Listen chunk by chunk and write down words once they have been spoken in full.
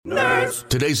Yes.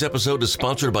 Today's episode is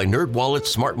sponsored by NerdWallet's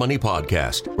Smart Money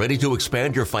Podcast. Ready to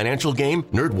expand your financial game?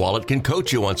 NerdWallet can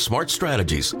coach you on smart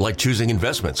strategies like choosing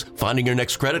investments, finding your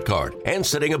next credit card, and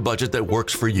setting a budget that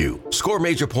works for you. Score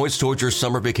major points towards your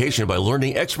summer vacation by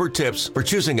learning expert tips for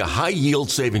choosing a high-yield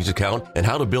savings account and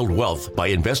how to build wealth by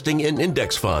investing in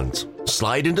index funds.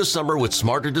 Slide into summer with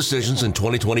smarter decisions in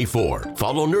 2024.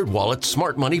 Follow NerdWallet's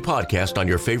Smart Money Podcast on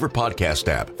your favorite podcast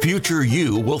app. Future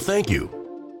you will thank you.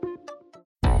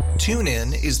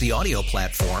 TuneIn is the audio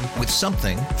platform with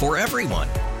something for everyone.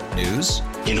 News.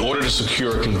 In order to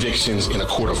secure convictions in a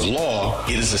court of law,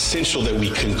 it is essential that we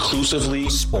conclusively.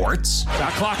 Sports.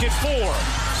 Shot clock at 4.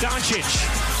 Doncic.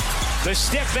 The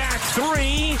step back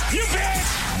 3. You bet.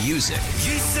 Music.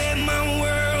 You set my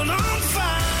world on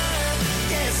fire.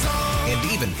 Yes,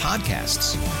 and even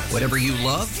podcasts. Whatever you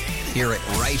love, hear it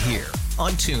right here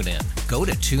on TuneIn. Go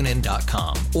to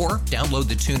TuneIn.com or download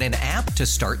the TuneIn app to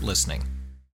start listening.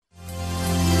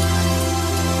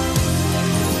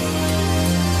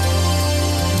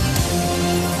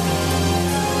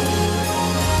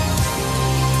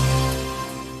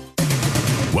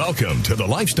 Welcome to the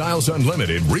Lifestyles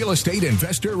Unlimited Real Estate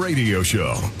Investor Radio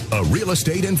Show, a real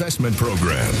estate investment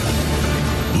program.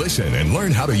 Listen and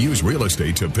learn how to use real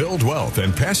estate to build wealth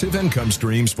and passive income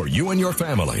streams for you and your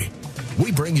family.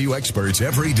 We bring you experts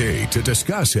every day to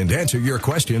discuss and answer your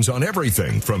questions on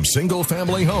everything from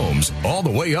single-family homes all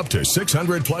the way up to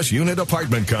 600-plus unit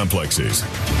apartment complexes.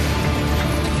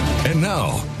 And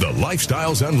now, the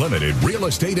Lifestyles Unlimited Real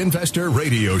Estate Investor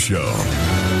Radio Show.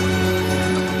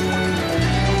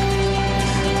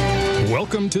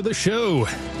 Welcome to the show.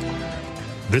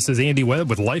 This is Andy Webb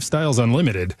with Lifestyles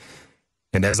Unlimited.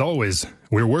 And as always,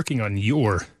 we're working on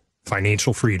your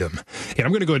financial freedom. And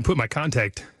I'm going to go ahead and put my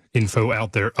contact info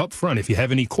out there up front. If you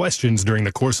have any questions during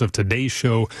the course of today's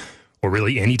show, or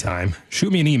really any time,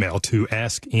 shoot me an email to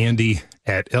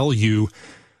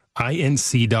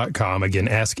askandy@luinc.com. Again,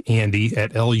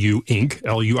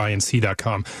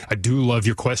 askandy@luinc.com. I do love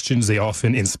your questions. They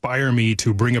often inspire me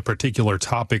to bring a particular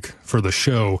topic for the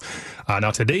show.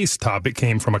 Now, today's topic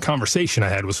came from a conversation I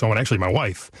had with someone, actually my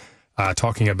wife,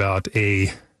 talking about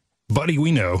a buddy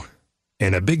we know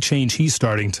and a big change he's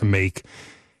starting to make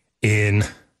in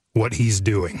what he's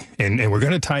doing. And we're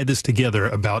going to tie this together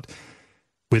about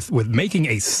with making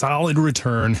a solid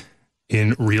return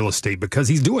in real estate, because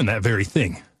he's doing that very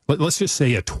thing. Let's just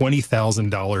say a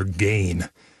 $20,000 gain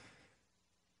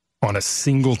on a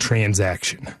single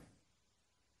transaction.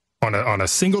 On a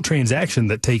single transaction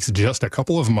that takes just a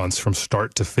couple of months from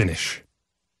start to finish.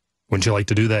 Wouldn't you like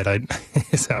to do that?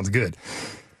 It sounds good.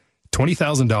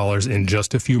 $20,000 in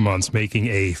just a few months, making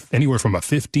anywhere from a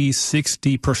 50,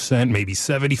 60%, maybe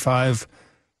 75,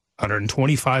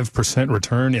 125%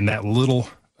 return in that little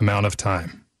amount of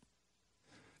time.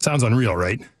 Sounds unreal,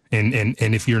 right? And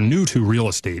if you're new to real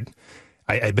estate,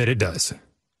 I bet it does.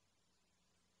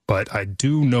 But I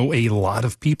do know a lot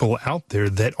of people out there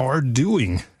that are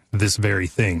doing this very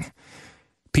thing.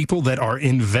 People that are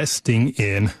investing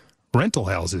in rental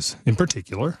houses in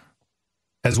particular,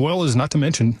 as well as, not to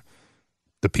mention,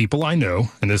 the people I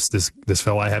know, and this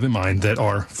fellow I have in mind, that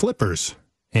are flippers,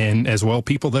 and as well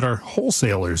people that are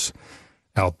wholesalers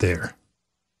out there.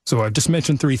 So I've just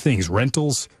mentioned three things: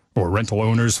 rentals or rental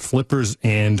owners, flippers,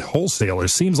 and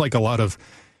wholesalers. Seems like a lot of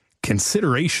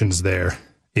considerations there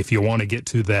if you want to get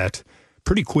to that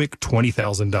pretty quick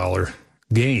 $20,000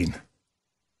 gain.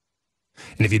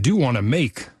 And if you do want to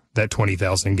make that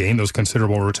 $20,000 gain, those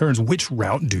considerable returns, which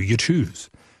route do you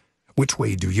choose? Which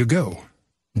way do you go?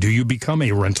 Do you become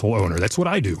a rental owner? That's what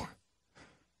I do.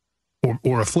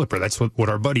 Or a flipper. That's what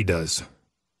our buddy does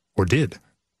or did.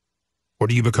 Or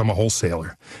do you become a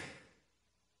wholesaler?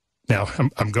 Now,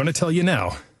 I'm going to tell you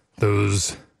now,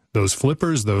 those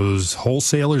flippers, those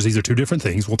wholesalers, these are two different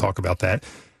things. We'll talk about that.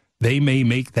 They may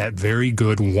make that very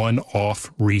good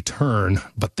one-off return,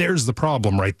 but there's the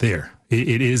problem right there.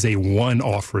 It is a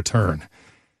one-off return,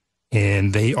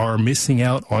 and they are missing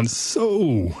out on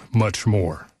so much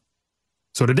more.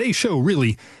 So today's show,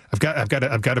 really, I've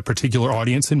got a particular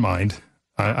audience in mind.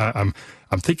 I'm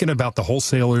thinking about the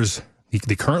wholesalers,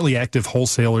 the currently active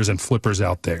wholesalers and flippers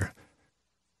out there.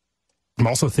 I'm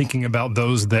also thinking about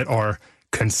those that are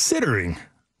considering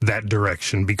that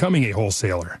direction, becoming a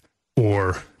wholesaler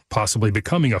or possibly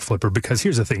becoming a flipper, because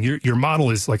here's the thing, your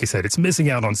model is, like I said, it's missing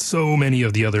out on so many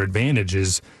of the other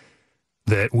advantages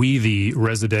that we, the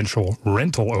residential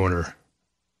rental owner,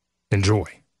 enjoy.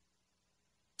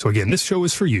 So again, this show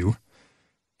is for you,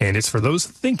 and it's for those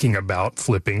thinking about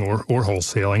flipping or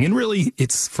wholesaling, and really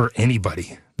it's for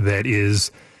anybody that is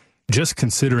just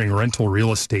considering rental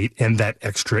real estate and that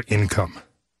extra income.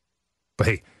 But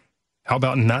hey, How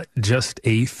about not just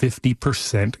a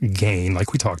 50% gain,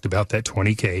 like we talked about, that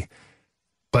 20K,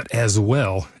 but as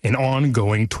well an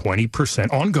ongoing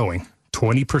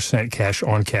 20%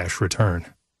 cash-on-cash return.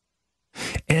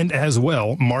 And as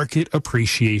well, market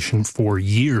appreciation for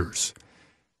years.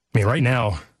 I mean, right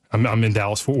now, I'm in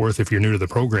Dallas-Fort Worth. If you're new to the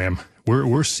program,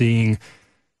 we're seeing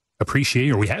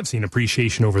appreciation, or we have seen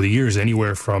appreciation over the years,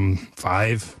 anywhere from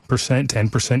 5%,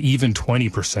 10%, even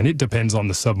 20%. It depends on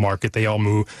the submarket. They all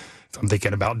move. If I'm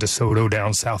thinking about DeSoto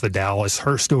down south of Dallas,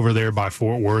 Hurst over there by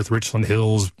Fort Worth, Richland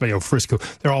Hills, Frisco,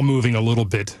 they're all moving a little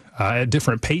bit at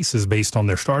different paces based on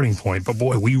their starting point. But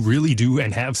boy, we really do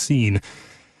and have seen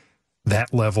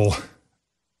that level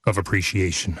of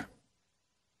appreciation.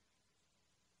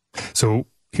 So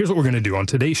here's what we're going to do on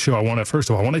today's show. I want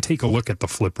to take a look at the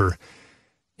flipper,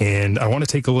 and I want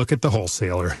to take a look at the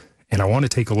wholesaler, and I want to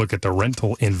take a look at the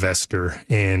rental investor,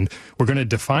 and we're going to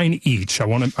define each. I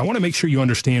want to make sure you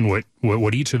understand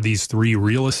what each of these three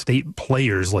real estate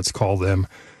players, let's call them,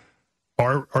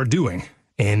 are doing,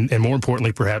 and more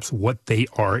importantly, perhaps what they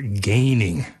are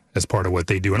gaining as part of what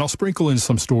they do. And I'll sprinkle in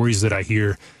some stories that I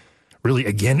hear really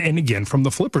again and again from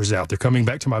the flippers out there. Coming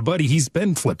back to my buddy, he's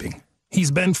been flipping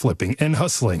and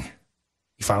hustling.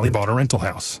 He finally bought a rental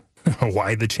house.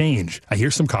 Why the change? I hear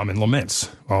some common laments.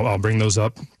 I'll bring those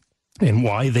up, and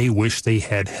why they wish they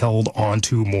had held on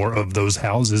to more of those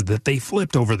houses that they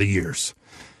flipped over the years.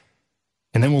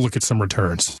 And then we'll look at some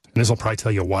returns. And this will probably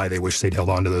tell you why they wish they'd held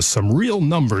on to those. Some real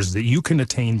numbers that you can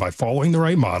attain by following the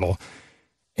right model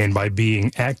and by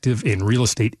being active in real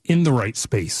estate in the right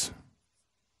space.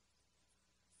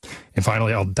 And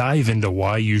finally, I'll dive into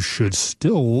why you should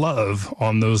still love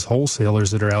on those wholesalers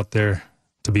that are out there.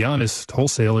 To be honest,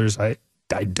 wholesalers, I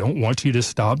don't want you to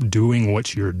stop doing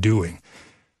what you're doing,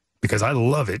 because I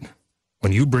love it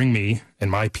when you bring me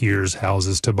and my peers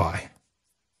houses to buy.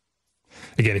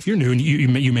 Again, if you're new and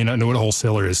you may not know what a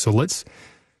wholesaler is, so let's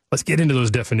get into those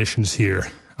definitions here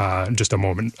in just a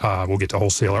moment. We'll get to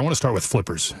wholesaler. I want to start with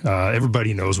flippers.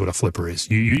 Everybody knows what a flipper is.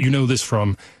 You know this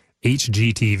from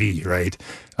HGTV, right?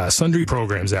 Sundry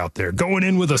programs out there, going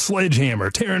in with a sledgehammer,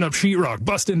 tearing up sheetrock,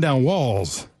 busting down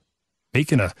walls,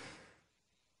 making a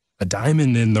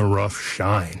diamond in the rough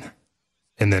shine,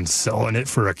 and then selling it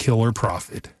for a killer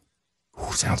profit.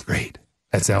 Ooh, sounds great.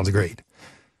 That sounds great.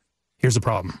 Here's the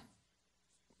problem.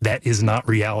 That is not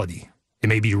reality. It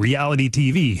may be reality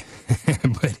TV,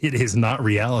 but it is not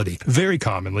reality. Very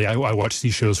commonly, I watch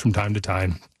these shows from time to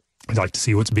time. I like to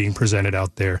see what's being presented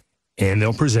out there. And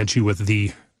they'll present you with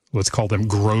the, let's call them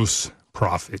gross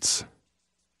profits,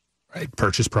 right?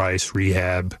 Purchase price,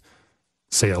 rehab,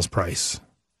 sales price,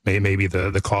 maybe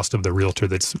the cost of the realtor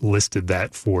that's listed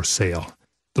that for sale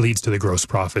leads to the gross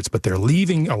profits, but they're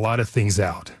leaving a lot of things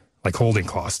out, like holding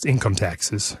costs, income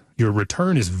taxes. Your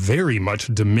return is very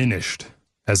much diminished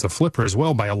as a flipper as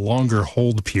well by a longer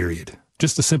hold period.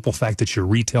 Just the simple fact that you're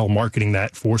retail marketing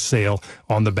that for sale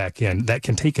on the back end, that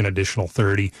can take an additional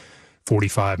 30,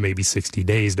 45, maybe 60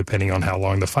 days, depending on how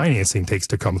long the financing takes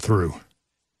to come through.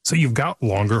 So you've got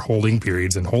longer holding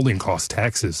periods and holding cost,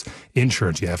 taxes,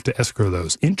 insurance. You have to escrow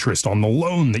those, interest on the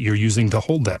loan that you're using to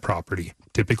hold that property,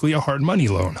 typically a hard money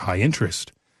loan, high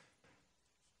interest.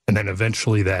 And then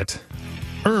eventually that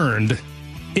earned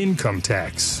income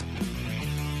tax.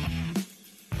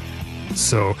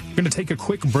 So we're going to take a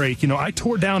quick break. I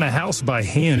tore down a house by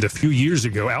hand a few years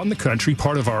ago out in the country,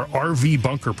 part of our RV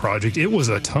bunker project. It was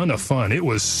a ton of fun. It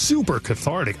was super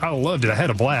cathartic. I loved it. I had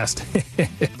a blast.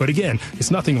 But again, it's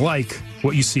nothing like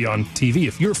what you see on TV.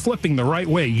 If you're flipping the right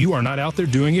way, you are not out there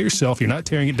doing it yourself. You're not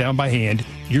tearing it down by hand.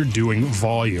 You're doing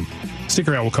volume. Stick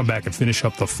around. We'll come back and finish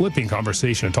up the flipping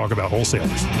conversation and talk about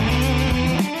wholesalers.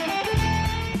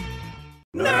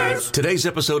 Today's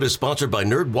episode is sponsored by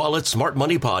NerdWallet's Smart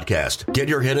Money Podcast. Get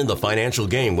your head in the financial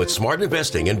game with smart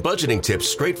investing and budgeting tips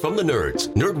straight from the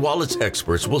nerds. NerdWallet's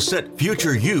experts will set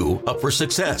future you up for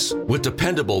success with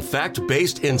dependable,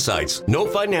 fact-based insights. No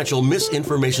financial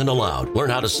misinformation allowed.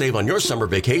 Learn how to save on your summer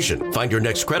vacation, find your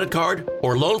next credit card,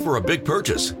 or loan for a big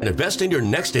purchase, and invest in your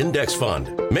next index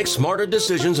fund. Make smarter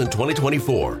decisions in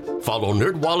 2024. Follow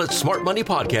NerdWallet's Smart Money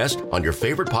Podcast on your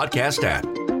favorite podcast app.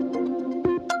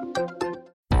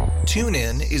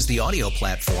 TuneIn is the audio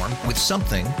platform with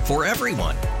something for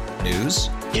everyone. News.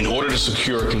 In order to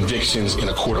secure convictions in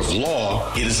a court of law,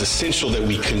 it is essential that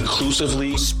we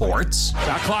conclusively. Sports.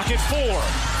 Got clock at 4.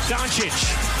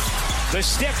 Doncic. The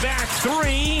step back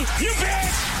 3. You bet.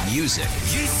 Music.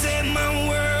 You set my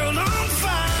world on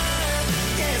fire.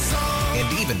 Yes,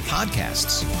 and even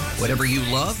podcasts. Whatever you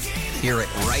love, hear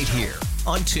it right here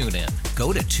on TuneIn.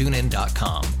 Go to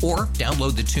TuneIn.com or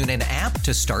download the TuneIn app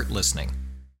to start listening.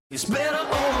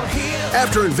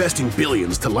 After investing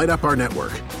billions to light up our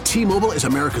network, T-Mobile is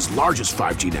America's largest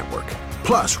 5G network.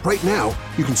 Plus, right now,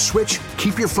 you can switch,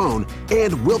 keep your phone,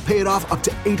 and we'll pay it off up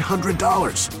to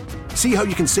 $800. See how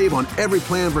you can save on every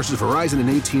plan versus Verizon and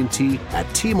AT&T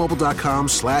at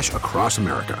T-Mobile.com/across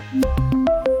America.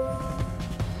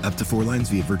 Up to 4 lines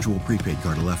via virtual prepaid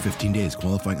card. Allow 15 days.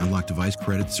 Qualifying unlocked device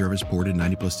credit service ported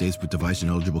 90-plus days with device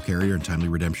and eligible carrier and timely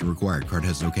redemption required. Card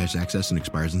has no cash access and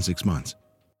expires in 6 months.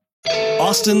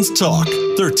 Austin's Talk,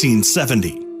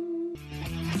 1370.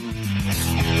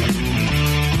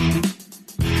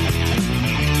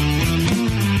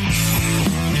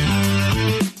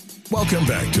 Welcome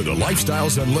back to the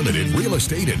Lifestyles Unlimited Real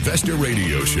Estate Investor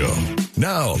Radio Show.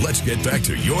 Now, let's get back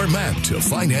to your map to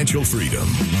financial freedom.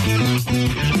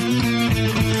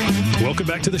 Welcome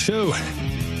back to the show.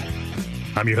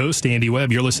 I'm your host, Andy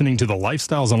Webb. You're listening to the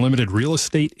Lifestyles Unlimited Real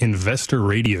Estate Investor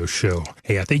Radio Show.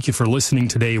 Hey, I thank you for listening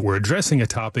today. We're addressing a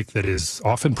topic that is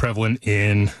often prevalent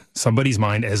in somebody's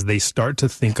mind as they start to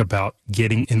think about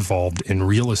getting involved in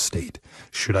real estate.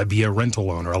 Should I be a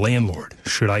rental owner, a landlord?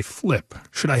 Should I flip?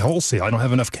 Should I wholesale? I don't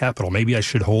have enough capital. Maybe I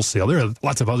should wholesale. There are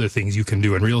lots of other things you can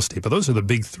do in real estate, but those are the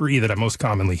big three that I most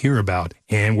commonly hear about.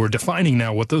 And we're defining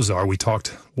now what those are. We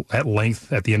talked at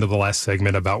length at the end of the last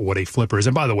segment about what a flipper is.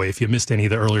 And by the way, if you missed any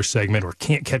of the earlier segment or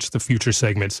can't catch the future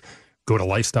segments, go to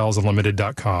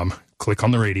lifestylesunlimited.com, click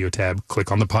on the radio tab, click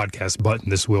on the podcast button.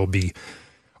 This will be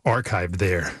archived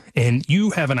there. And you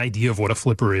have an idea of what a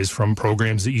flipper is from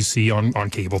programs that you see on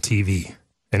cable TV.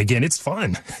 And again, it's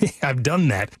fun. I've done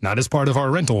that, not as part of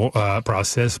our rental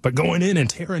process, but going in and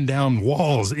tearing down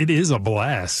walls. It is a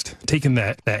blast. Taking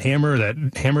that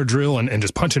hammer drill and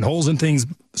just punching holes in things,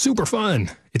 super fun.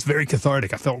 It's very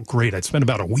cathartic. I felt great. I'd spent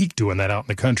about a week doing that out in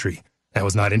the country. That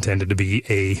was not intended to be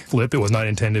a flip. It was not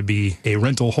intended to be a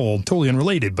rental hold. Totally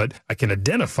unrelated, but I can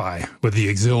identify with the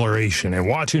exhilaration and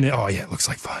watching it. Oh, yeah, it looks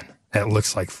like fun. That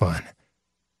looks like fun.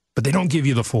 But they don't give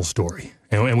you the full story.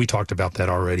 And we talked about that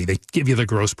already. They give you the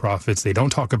gross profits. They don't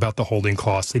talk about the holding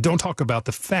costs. They don't talk about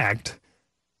the fact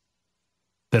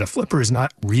that a flipper is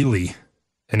not really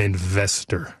an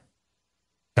investor.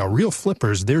 Now, real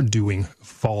flippers, they're doing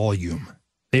volume.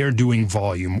 They are doing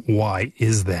volume. Why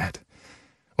is that?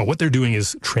 Well, what they're doing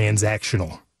is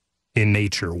transactional in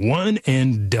nature. One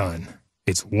and done.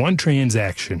 It's one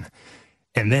transaction.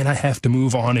 And then I have to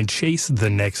move on and chase the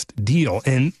next deal.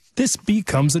 And this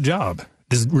becomes a job.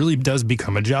 This really does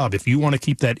become a job. If you want to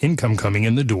keep that income coming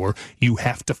in the door, you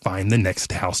have to find the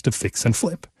next house to fix and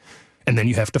flip. And then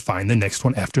you have to find the next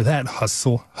one after that.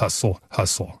 Hustle, hustle,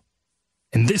 hustle.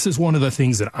 And this is one of the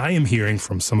things that I am hearing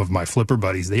from some of my flipper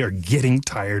buddies. They are getting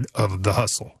tired of the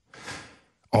hustle.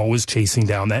 Always chasing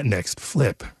down that next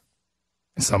flip.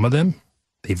 And some of them,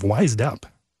 they've wised up.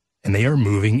 And they are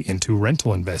moving into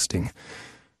rental investing.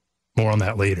 More on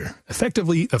that later.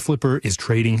 Effectively, a flipper is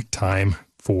trading time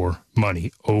for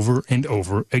money over and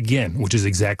over again, which is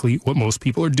exactly what most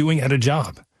people are doing at a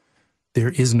job.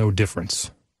 There is no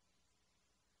difference.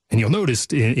 And you'll notice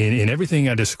in everything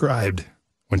I described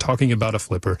when talking about a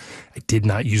flipper, I did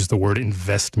not use the word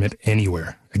investment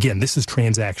anywhere. Again, this is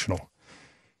transactional.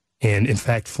 And in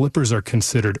fact, flippers are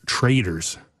considered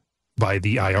traders by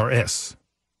the IRS.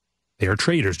 They are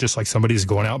traders, just like somebody's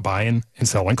going out buying and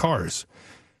selling cars.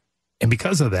 And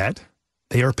because of that,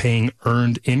 they are paying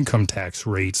earned income tax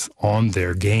rates on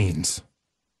their gains.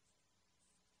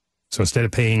 So instead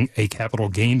of paying a capital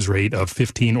gains rate of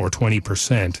 15 or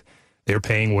 20%, they're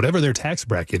paying whatever their tax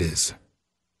bracket is.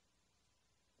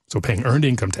 So paying earned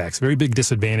income tax, very big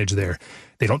disadvantage there.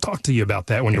 They don't talk to you about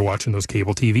that when you're watching those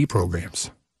cable TV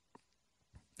programs.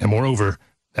 And moreover,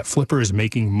 that flipper is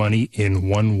making money in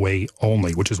one way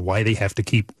only, which is why they have to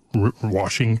keep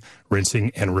washing,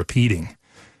 rinsing, and repeating.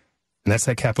 And that's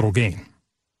that capital gain.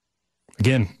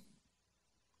 Again,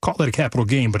 call it a capital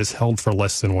gain, but it's held for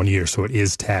less than 1 year, so it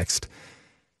is taxed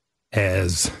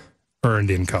as earned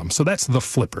income. So that's the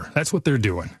flipper. That's what they're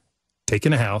doing.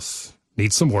 Taking a house,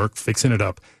 needs some work, fixing it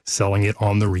up, selling it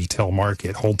on the retail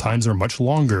market. Hold times are much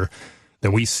longer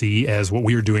than we see as what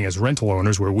we are doing as rental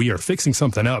owners, where we are fixing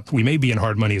something up. We may be in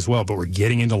hard money as well, but we're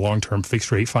getting into long-term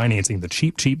fixed rate financing, the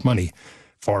cheap money,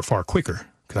 far, far quicker.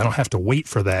 Because I don't have to wait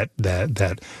for that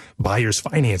buyer's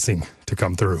financing to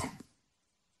come through.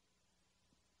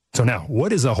 So now,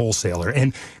 what is a wholesaler?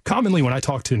 And commonly when I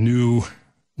talk to new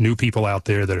people out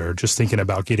there that are just thinking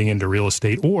about getting into real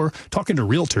estate or talking to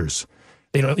realtors,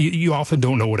 you often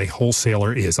don't know what a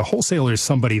wholesaler is. A wholesaler is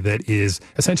somebody that is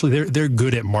essentially they're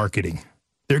good at marketing.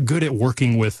 They're good at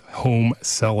working with home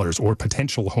sellers or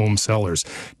potential home sellers,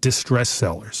 distressed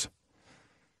sellers.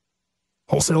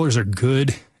 Wholesalers are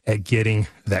good at getting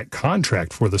that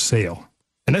contract for the sale.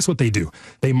 And that's what they do.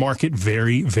 They market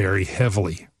very, very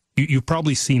heavily. You've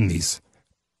probably seen these.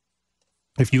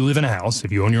 If you live in a house,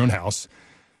 if you own your own house,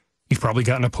 you've probably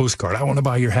gotten a postcard, I want to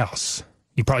buy your house.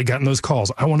 You've probably gotten those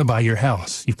calls, I want to buy your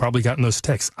house. You've probably gotten those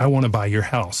texts, I want to buy your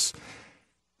house.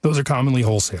 Those are commonly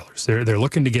wholesalers. They're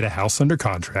looking to get a house under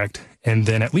contract. And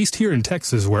then at least here in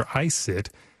Texas where I sit,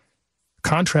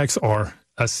 contracts are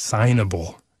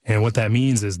assignable. And what that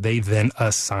means is they then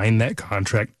assign that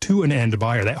contract to an end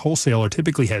buyer. That wholesaler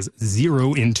typically has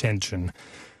zero intention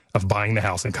of buying the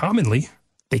house. And commonly,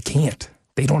 they can't.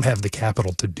 They don't have the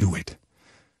capital to do it.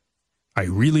 I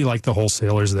really like the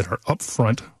wholesalers that are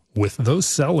upfront with those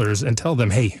sellers and tell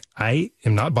them, hey, I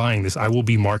am not buying this. I will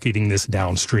be marketing this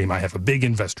downstream. I have a big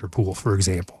investor pool, for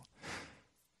example.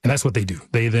 And that's what they do.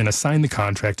 They then assign the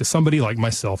contract to somebody like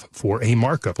myself for a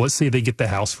markup. Let's say they get the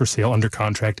house for sale under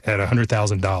contract at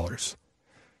 $100,000.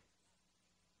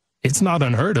 It's not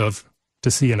unheard of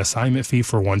to see an assignment fee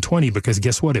for $120, because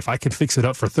guess what? If I could fix it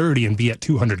up for $30 and be at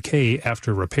 $200K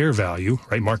after repair value,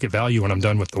 right, market value when I'm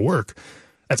done with the work,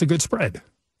 that's a good spread.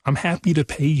 I'm happy to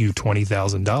pay you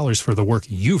 $20,000 for the work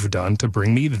you've done to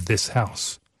bring me this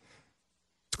house.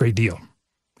 It's a great deal.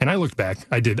 And I looked back.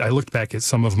 I looked back at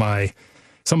some of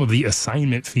the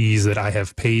assignment fees that I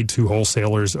have paid to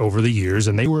wholesalers over the years,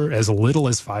 and they were as little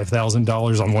as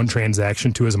 $5,000 on one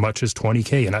transaction to as much as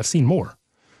 $20K, and I've seen more.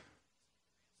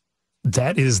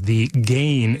 That is the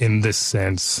gain in this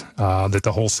sense that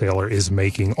the wholesaler is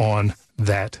making on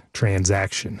that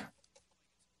transaction.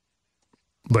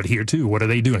 But here too, what are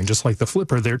they doing? Just like the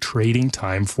flipper, they're trading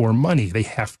time for money. They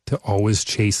have to always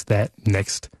chase that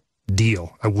next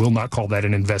deal. I will not call that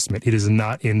an investment. It is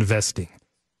not investing.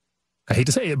 I hate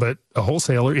to say it, but a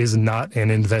wholesaler is not an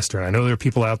investor. And I know there are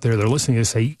people out there that are listening to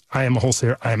say, I am a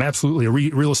wholesaler. I am absolutely a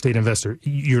real estate investor.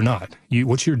 You're not.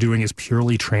 What you're doing is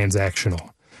purely transactional.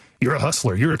 You're a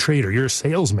hustler. You're a trader. You're a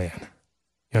salesman.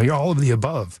 You're all of the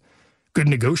above. Good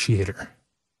negotiator.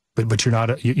 But you're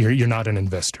not an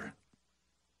investor.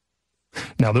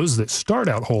 Now, those that start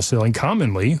out wholesaling,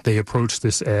 commonly, they approach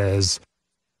this as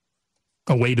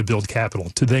a way to build capital,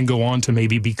 to then go on to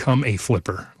maybe become a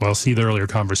flipper. Well, see the earlier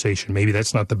conversation. Maybe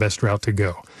that's not the best route to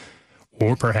go.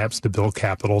 Or perhaps to build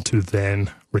capital to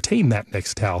then retain that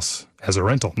next house as a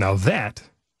rental. Now, that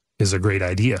is a great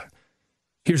idea.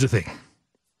 Here's the thing.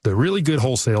 The really good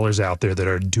wholesalers out there that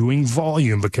are doing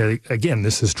volume, because, again,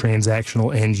 this is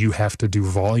transactional and you have to do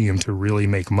volume to really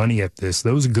make money at this.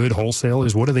 Those good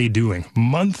wholesalers, what are they doing?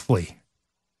 Monthly.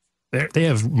 They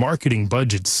have marketing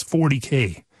budgets,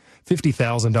 $40K,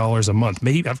 $50,000 a month.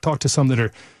 Maybe I've talked to some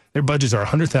that their budgets are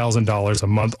 $100,000 a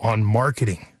month on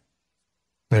marketing.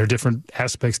 There are different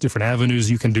aspects, different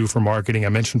avenues you can do for marketing. I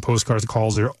mentioned postcards,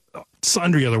 calls. There are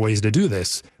sundry other ways to do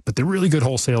this. But the really good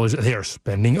wholesalers, they are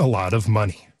spending a lot of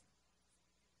money.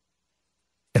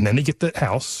 And then they get the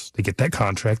house, they get that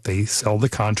contract, they sell the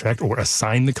contract or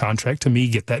assign the contract to me,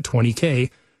 get that $20K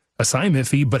assignment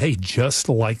fee. But hey, just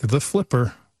like the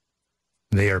flipper,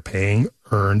 they are paying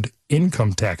earned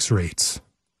income tax rates.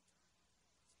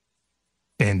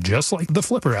 And just like the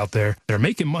flipper out there, they're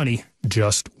making money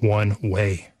just one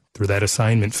way, through that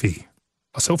assignment fee.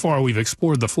 So far, we've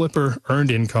explored the flipper,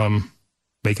 earned income,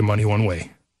 making money one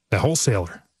way. The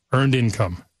wholesaler, earned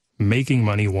income, making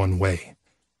money one way.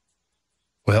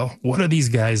 Well, what are these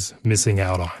guys missing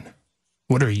out on?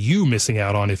 What are you missing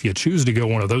out on if you choose to go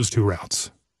one of those two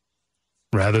routes?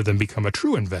 Rather than become a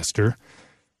true investor,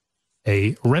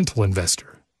 a rental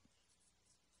investor.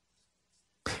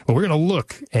 Well, we're going to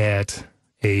look at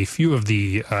a few of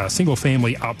the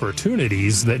single-family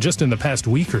opportunities that just in the past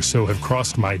week or so have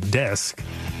crossed my desk.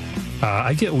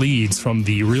 I get leads from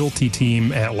the realty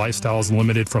team at Lifestyles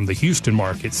Unlimited from the Houston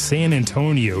market, San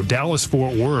Antonio,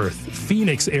 Dallas-Fort Worth,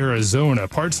 Phoenix, Arizona,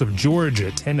 parts of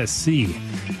Georgia, Tennessee.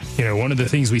 One of the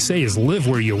things we say is live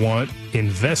where you want,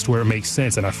 invest where it makes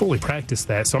sense, and I fully practice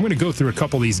that. So I'm going to go through a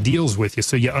couple of these deals with you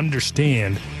so you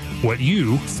understand what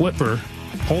you, flipper,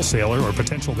 wholesaler, or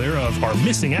potential thereof, are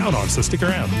missing out on. So stick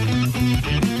around.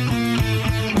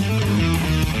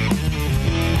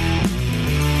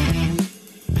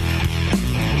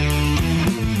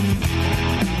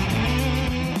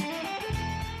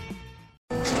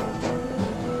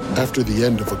 After the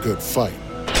end of a good fight,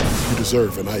 you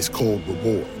deserve an ice-cold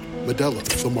reward. Modelo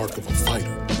is the mark of a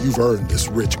fighter. You've earned this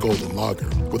rich golden lager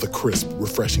with a crisp,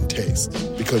 refreshing taste.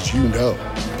 Because you know,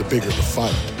 the bigger the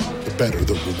fight, the better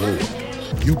the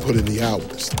reward. You put in the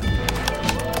hours,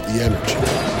 the energy,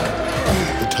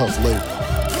 the tough labor.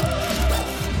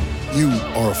 You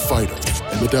are a fighter,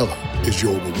 and Modelo is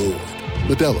your reward.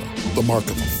 Modelo, the mark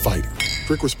of a fighter.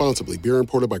 Drink responsibly. Beer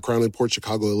imported by Crown Imports,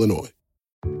 Chicago, Illinois.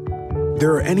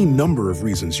 There are any number of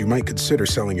reasons you might consider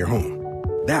selling your home.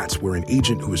 That's where an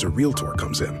agent who is a realtor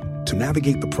comes in to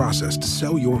navigate the process to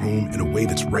sell your home in a way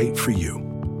that's right for you.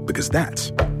 Because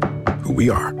that's who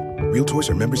we are. Realtors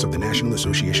are members of the National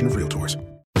Association of Realtors.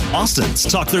 Austin's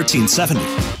Talk 1370.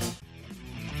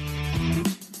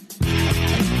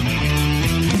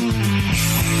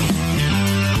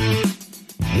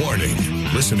 Warning.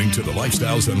 Listening to the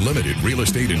Lifestyles Unlimited Real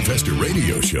Estate Investor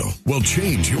Radio Show will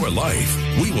change your life.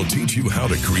 We will teach you how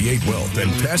to create wealth and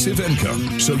passive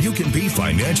income so you can be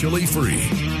financially free.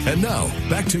 And now,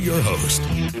 back to your host.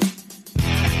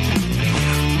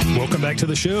 Welcome back to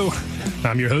the show.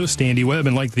 I'm your host, Andy Webb,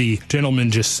 and like the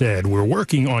gentleman just said, we're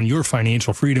working on your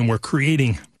financial freedom. We're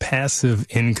creating passive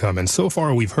income. And so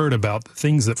far, we've heard about the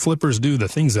things that flippers do, the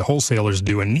things that wholesalers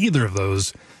do, and neither of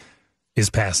those is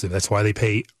passive. That's why they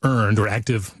pay earned or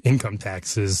active income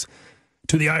taxes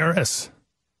to the IRS.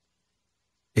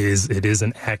 It is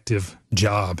an active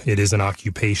job. It is an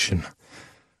occupation.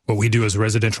 What we do as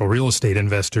residential real estate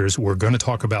investors, we're going to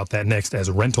talk about that next as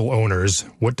rental owners.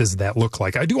 What does that look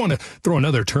like? I do want to throw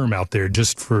another term out there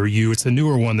just for you. It's a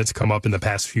newer one that's come up in the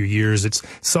past few years. It's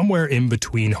somewhere in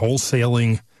between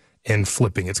wholesaling and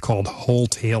flipping. It's called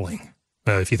wholetailing.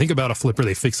 If you think about a flipper,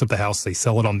 they fix up the house, they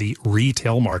sell it on the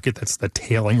retail market. That's the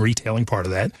retailing part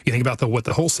of that. You think about what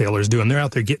the wholesalers do, and they're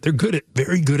out there, they're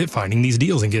very good at finding these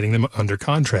deals and getting them under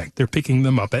contract. They're picking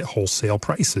them up at wholesale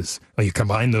prices. Well, you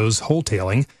combine those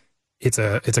wholetailing, it's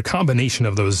a combination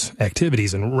of those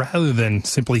activities, and rather than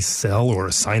simply sell or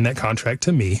assign that contract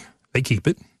to me, they keep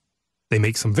it. They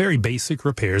make some very basic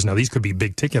repairs. Now, these could be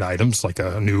big ticket items like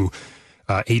a new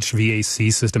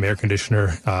HVAC system, air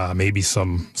conditioner, maybe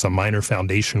some minor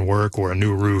foundation work or a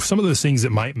new roof. Some of those things that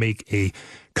might make a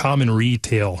common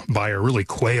retail buyer really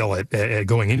quail at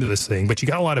going into this thing. But you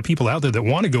got a lot of people out there that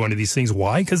want to go into these things.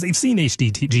 Why? Because they've seen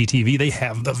HGTV. They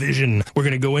have the vision. We're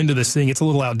going to go into this thing. It's a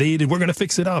little outdated. We're going to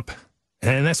fix it up.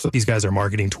 And that's what these guys are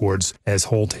marketing towards as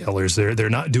wholetailers. They're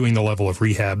not doing the level of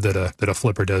rehab that a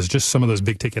flipper does, just some of those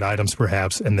big ticket items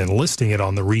perhaps, and then listing it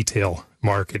on the retail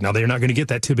market. Now, they're not going to get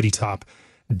that tippity top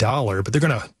dollar, but they're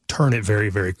going to turn it very,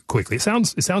 very quickly. It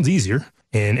sounds easier,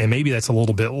 and maybe that's a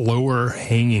little bit lower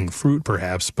hanging fruit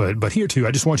perhaps, but here too,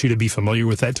 I just want you to be familiar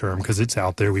with that term because it's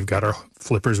out there. We've got our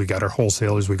flippers, we've got our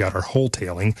wholesalers, we've got our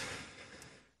wholetailing.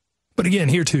 But again,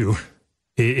 here too,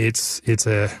 it's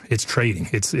trading.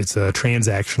 It's a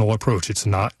transactional approach. It's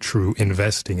not true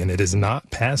investing, and it is not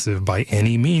passive by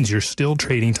any means. You're still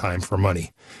trading time for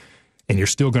money, and you're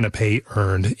still going to pay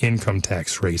earned income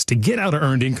tax rates. To get out of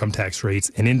earned income tax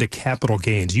rates and into capital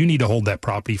gains, you need to hold that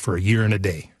property for a year and a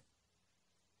day.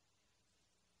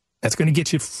 That's going to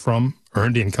get you from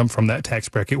earned income from that tax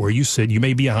bracket where you said you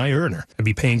may be a high earner and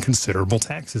be paying considerable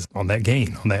taxes on that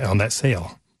gain, on that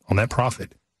sale, on that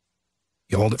profit.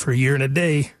 You hold it for a year and a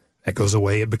day, that goes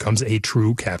away. It becomes a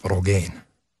true capital gain.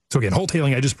 So again,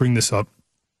 wholetailing, I just bring this up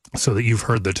so that you've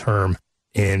heard the term,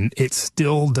 and it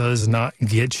still does not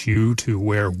get you to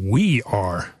where we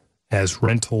are as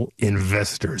rental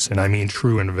investors, and I mean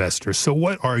true investors. So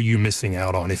what are you missing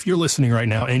out on? If you're listening right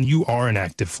now and you are an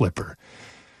active flipper,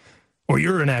 or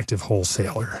you're an active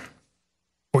wholesaler,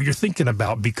 or you're thinking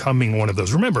about becoming one of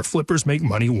those. Remember, flippers make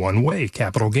money one way,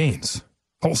 capital gains.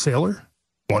 Wholesaler,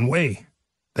 one way.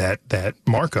 That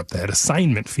markup, that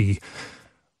assignment fee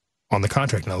on the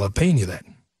contract, and I love paying you that.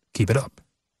 Keep it up.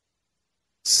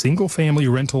 Single-family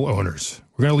rental owners.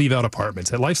 We're going to leave out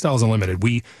apartments. At Lifestyles Unlimited,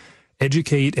 we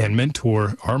educate and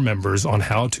mentor our members on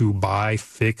how to buy,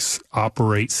 fix,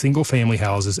 operate single-family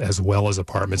houses as well as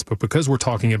apartments. But because we're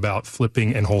talking about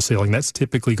flipping and wholesaling, that's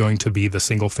typically going to be the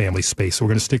single-family space. So we're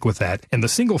going to stick with that. And the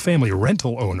single-family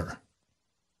rental owner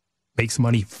makes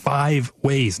money 5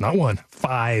 ways, not one,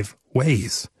 5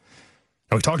 ways.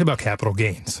 Now, we talked about capital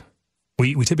gains.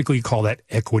 We typically call that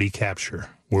equity capture.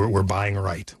 We're buying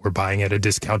right. We're buying at a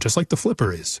discount, just like the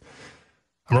flipper is.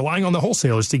 I'm relying on the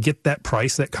wholesalers to get that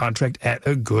price, that contract at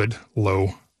a good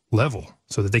low level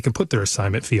so that they can put their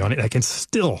assignment fee on it. I can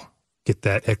still get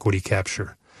that equity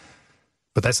capture.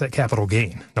 But that's that capital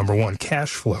gain. Number one,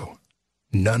 cash flow.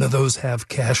 None of those have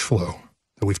cash flow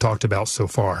that we've talked about so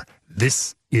far.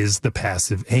 This is the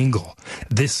passive angle.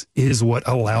 This is what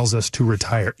allows us to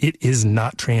retire. It is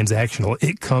not transactional.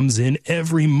 It comes in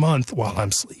every month while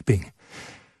I'm sleeping.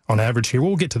 On average here,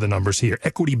 we'll get to the numbers here.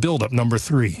 Equity buildup, number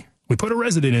 3. We put a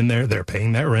resident in there. They're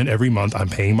paying that rent every month. I'm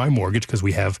paying my mortgage because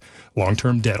we have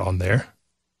long-term debt on there.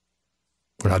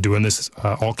 We're not doing this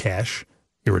all cash.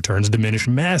 Your returns diminish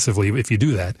massively if you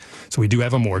do that. So we do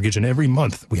have a mortgage, and every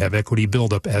month we have equity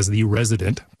buildup as the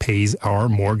resident pays our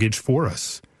mortgage for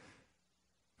us.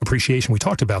 appreciation. We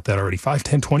talked about that already, 5,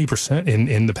 10, 20%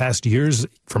 in the past years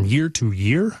from year to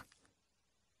year.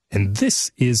 And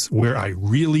this is where I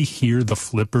really hear the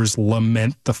flippers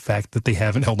lament the fact that they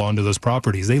haven't held on to those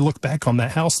properties. They look back on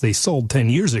that house they sold 10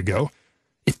 years ago.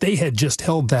 If they had just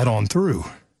held that on through.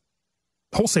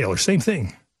 Wholesaler, same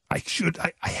thing. I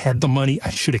had the money. I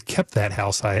should have kept that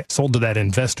house. I sold to that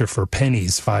investor for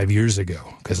pennies 5 years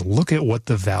ago. Because look at what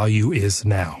the value is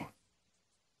now.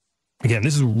 Again,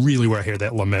 this is really where I hear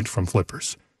that lament from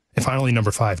flippers. And finally,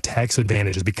 number 5, tax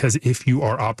advantages. Because if you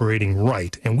are operating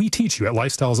right, and we teach you at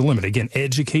Lifestyles Unlimited, again,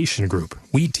 education group,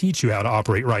 we teach you how to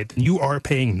operate right, then you are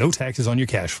paying no taxes on your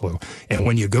cash flow. And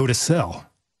when you go to sell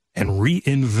and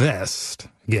reinvest,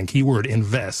 again, keyword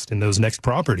invest in those next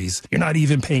properties, you're not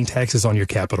even paying taxes on your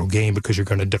capital gain because you're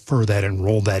going to defer that and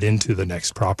roll that into the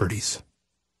next properties.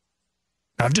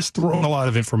 Now, I've just thrown a lot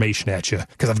of information at you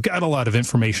because I've got a lot of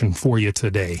information for you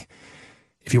today.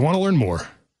 If you want to learn more,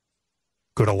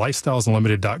 go to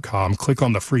lifestylesunlimited.com, click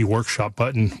on the free workshop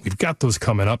button. We've got those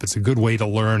coming up. It's a good way to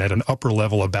learn at an upper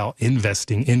level about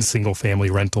investing in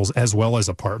single-family rentals as well as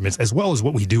apartments, as well as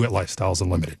what we do at Lifestyles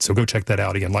Unlimited. So go check that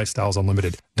out again,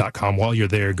 lifestylesunlimited.com. While you're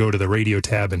there, go to the radio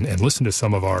tab and listen to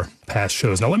some of our past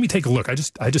shows. Now, let me take a look. I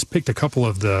just picked a couple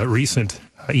of the recent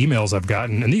emails I've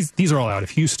gotten, and these are all out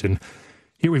of Houston.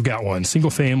 Here we've got one,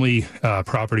 single-family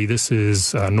property. This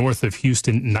is north of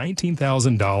Houston,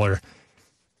 $19,000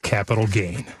 capital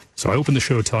gain. So I opened the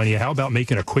show telling you, how about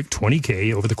making a quick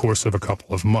 $20K over the course of a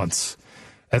couple of months?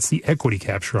 That's the equity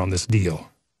capture on this deal.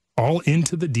 All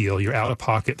into the deal, you're out of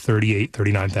pocket $38,000,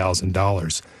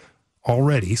 $39,000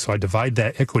 already. So I divide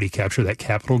that equity capture, that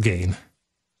capital gain,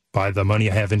 by the money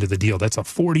I have into the deal. That's a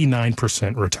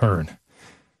 49% return.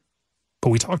 But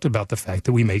we talked about the fact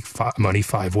that we make money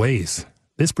 5 ways.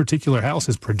 This particular house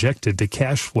is projected to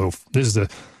cash flow. This is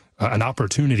an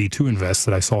opportunity to invest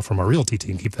that I saw from our realty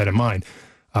team. Keep that in mind.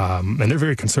 And they're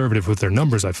very conservative with their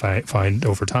numbers, I find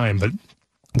over time. But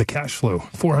the cash flow,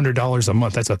 $400 a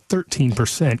month, that's a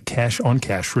 13%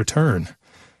 cash-on-cash return.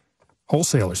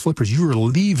 Wholesalers, flippers, you are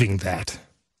leaving that.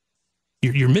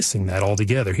 You're missing that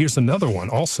altogether. Here's another one,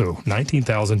 also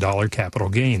 $19,000 capital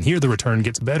gain. Here the return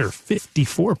gets better,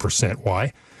 54%.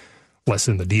 Why? Less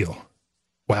in the deal.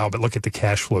 Wow, but look at the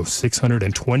cash flow,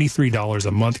 $623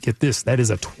 a month. Get this, that is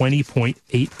a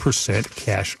 20.8%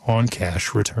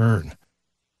 cash-on-cash return.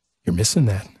 You're missing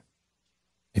that.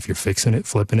 If you're fixing it,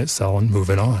 flipping it, selling,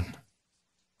 moving on.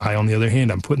 I, on the other hand,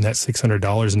 I'm putting that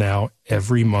 $600 now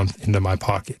every month into my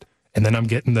pocket. And then I'm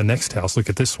getting the next house. Look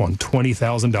at this one,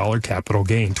 $20,000 capital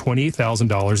gain,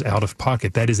 $28,000 out of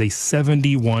pocket. That is a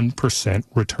 71%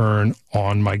 return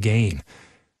on my gain.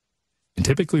 And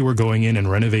typically we're going in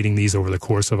and renovating these over the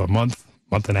course of a month,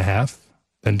 month and a half,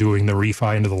 then doing the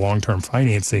refi into the long-term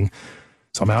financing.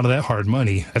 So I'm out of that hard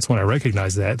money. That's when I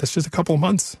recognize that. That's just a couple of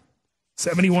months.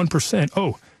 71%.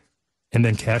 Oh, and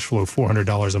then cash flow,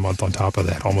 $400 a month on top of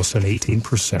that, almost an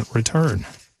 18% return.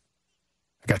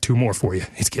 I got 2 more for you.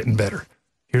 It's getting better.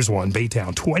 Here's one,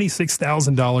 Baytown,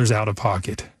 $26,000 out of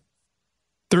pocket,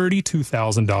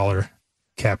 $32,000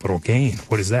 capital gain.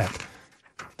 What is that?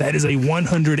 That is a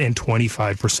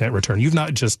 125% return. You've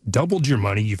not just doubled your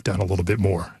money, you've done a little bit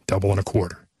more, double and a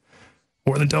quarter.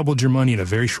 More than doubled your money in a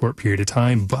very short period of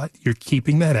time, but you're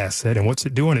keeping that asset. And what's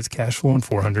it doing? It's cash flowing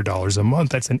 $400 a month.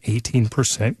 That's an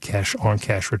 18%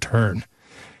 cash-on-cash return.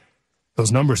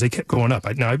 Those numbers, they kept going up.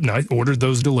 I ordered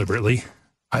those deliberately.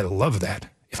 I love that.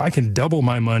 If I can double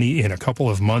my money in a couple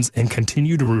of months and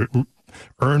continue to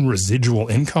earn residual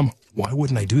income, why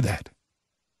wouldn't I do that?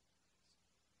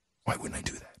 Why wouldn't I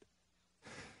do that?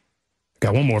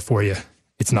 Got one more for you.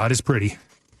 It's not as pretty.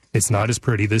 It's not as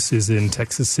pretty. This is in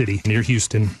Texas City, near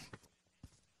Houston.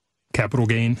 Capital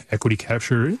gain, equity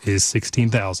capture is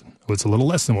 $16,000. Well, it's a little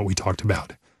less than what we talked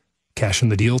about. Cash in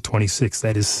the deal, $26,000.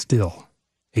 That is still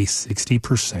a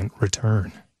 60%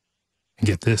 return. And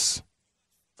get this,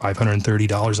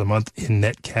 $530 a month in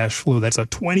net cash flow. That's a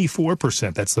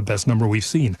 24%. That's the best number we've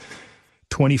seen.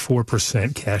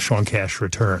 24% cash-on-cash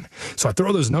return. So I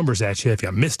throw those numbers at you. If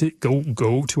you missed it, go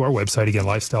to our website, again,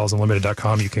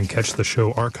 lifestylesunlimited.com. You can catch the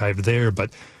show archived there.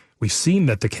 But we've seen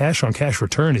that the cash-on-cash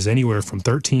return is anywhere from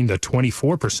 13 to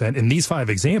 24% in these 5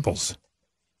 examples.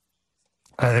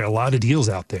 There are a lot of deals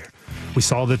out there. We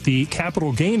saw that the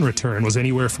capital gain return was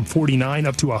anywhere from 49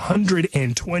 up to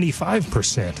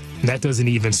 125%. And that doesn't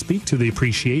even speak to the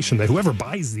appreciation that whoever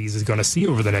buys these is going to see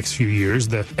over the next few years.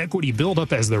 The equity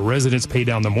buildup as the residents pay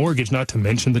down the mortgage, not to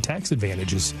mention the tax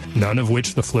advantages, none of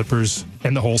which the flippers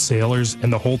and the wholesalers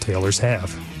and the wholetailers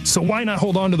have. So why not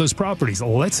hold on to those properties?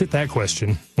 Let's hit that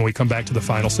question when we come back to the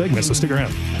final segment, so stick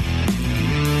around.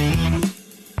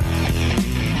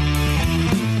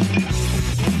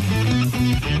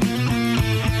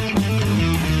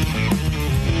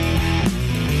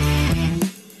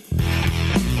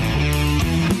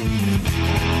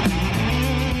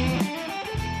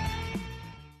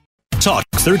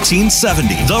 Talk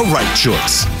 1370, the right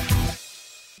choice.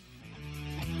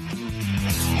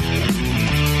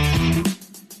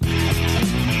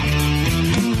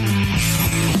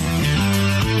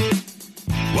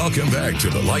 Welcome back to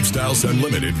the Lifestyles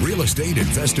Unlimited Real Estate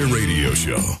Investor Radio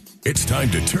Show. It's time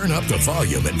to turn up the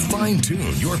volume and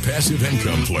fine-tune your passive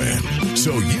income plan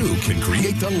so you can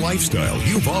create the lifestyle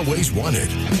you've always wanted.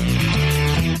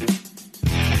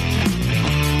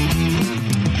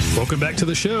 Welcome back to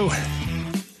the show.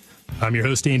 I'm your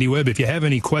host, Andy Webb. If you have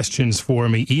any questions for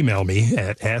me, email me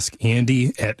at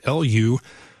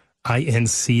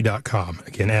askandy@luinc.com.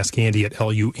 Again,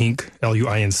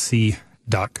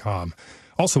 askandy@luinc.com.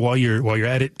 Also, while you're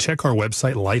at it, check our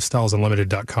website,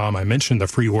 lifestylesunlimited.com. I mentioned the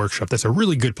free workshop. That's a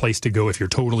really good place to go if you're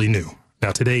totally new.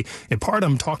 Now, today, in part,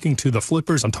 I'm talking to the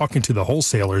flippers. I'm talking to the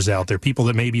wholesalers out there, people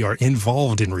that maybe are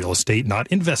involved in real estate, not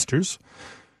investors.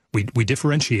 We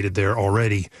differentiated there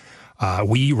already.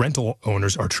 We rental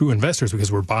owners are true investors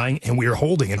because we're buying and we are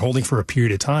holding for a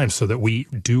period of time so that we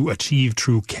do achieve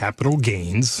true capital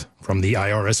gains from the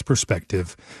IRS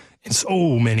perspective and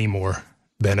so many more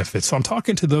benefits. So I'm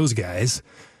talking to those guys,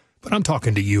 but I'm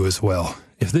talking to you as well.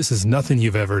 If this is nothing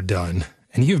you've ever done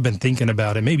and you've been thinking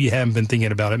about it, maybe you haven't been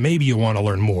thinking about it, maybe you want to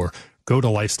learn more, go to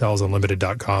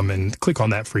lifestylesunlimited.com and click on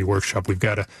that free workshop. We've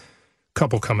got a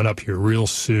couple coming up here real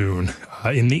soon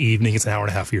in the evening. It's an hour and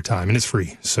a half of your time and it's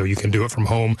free. So you can do it from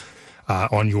home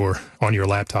on your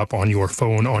laptop, on your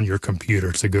phone, on your computer.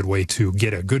 It's a good way to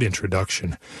get a good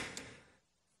introduction.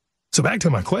 So back to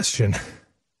my question.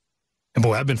 And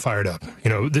boy, I've been fired up. You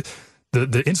know,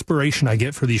 the inspiration I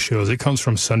get for these shows, it comes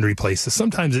from sundry places.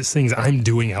 Sometimes it's things I'm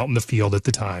doing out in the field at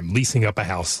the time, leasing up a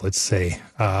house, let's say.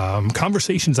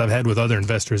 Conversations I've had with other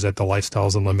investors at the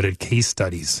Lifestyles Unlimited case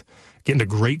studies. Get into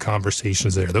great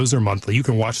conversations there. Those are monthly. You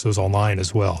can watch those online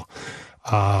as well.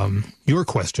 Your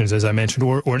questions, as I mentioned,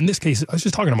 or in this case, I was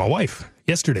just talking to my wife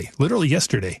yesterday, literally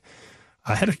yesterday.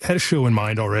 I had a show in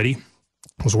mind already.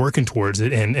 Was working towards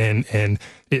it, and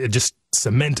it just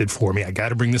cemented for me. I got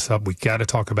to bring this up. We got to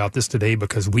talk about this today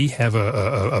because we have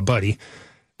a buddy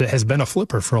that has been a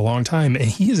flipper for a long time, and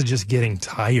he is just getting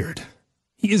tired.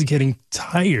 He is getting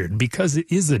tired because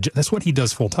that's what he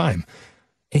does full time,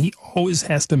 and he always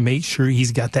has to make sure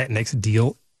he's got that next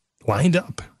deal lined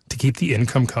up to keep the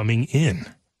income coming in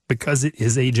because it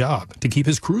is a job to keep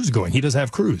his crews going. He does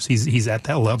have crews. He's at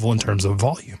that level in terms of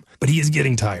volume, but he is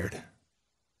getting tired.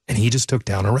 And he just took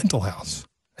down a rental house.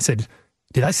 I said,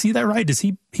 did I see that right?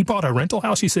 He bought a rental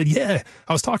house? He said, yeah.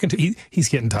 I was talking to, he's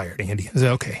getting tired, Andy. I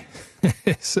said, okay.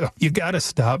 So you got to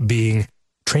stop being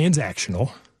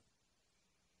transactional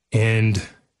and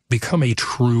become a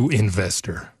true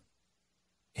investor.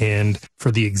 And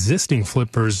for the existing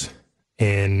flippers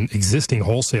and existing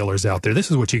wholesalers out there,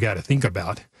 this is what you got to think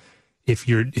about. If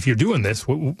you're doing this,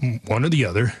 one or the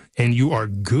other, and you are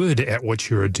good at what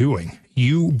you're doing,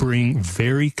 you bring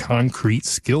very concrete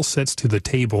skill sets to the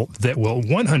table that will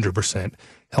 100%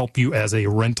 help you as a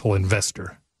rental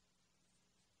investor.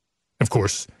 Of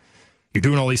course, you're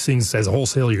doing all these things as a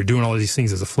wholesaler, you're doing all these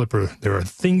things as a flipper. There are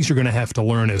things you're going to have to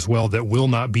learn as well that will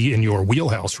not be in your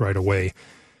wheelhouse right away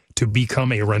to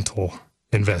become a rental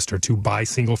investor, to buy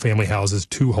single-family houses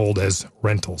to hold as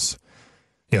rentals.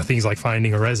 You know, things like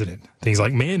finding a resident, things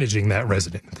like managing that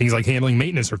resident, things like handling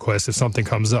maintenance requests if something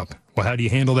comes up. Well, how do you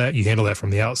handle that? You handle that from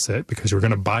the outset because you're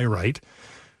going to buy right.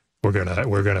 We're going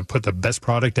to put the best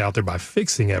product out there by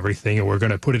fixing everything, and we're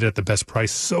going to put it at the best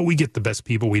price so we get the best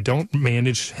people. We don't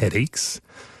manage headaches.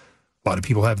 A lot of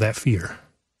people have that fear.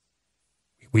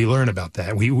 We learn about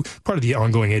that. Part of the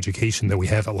ongoing education that we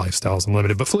have at Lifestyles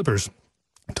Unlimited. But flippers,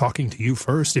 talking to you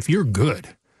first, if you're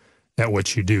good at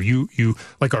what you do, you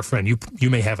like our friend, you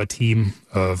may have a team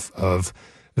of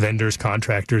vendors,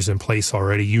 contractors in place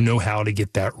already. You know how to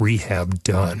get that rehab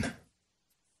done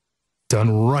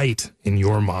right in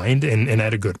your mind and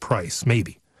at a good price,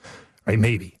 maybe, right?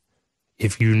 Maybe.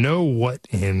 If you know what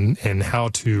and how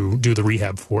to do the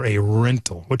rehab for a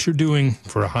rental, what you're doing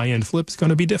for a high-end flip is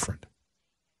going to be different.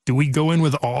 Do we go in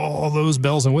with all those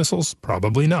bells and whistles?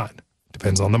 Probably not.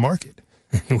 Depends on the market.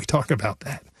 We talk about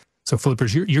that. So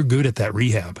flippers, you're good at that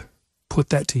rehab. Put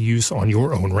that to use on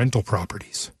your own rental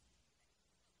properties.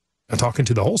 Now, talking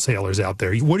to the wholesalers out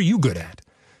there, what are you good at?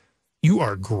 You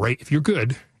are great. If you're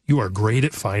good, you are great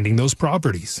at finding those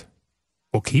properties.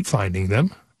 Well, keep finding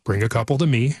them. Bring a couple to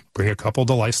me. Bring a couple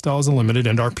to Lifestyles Unlimited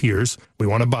and our peers. We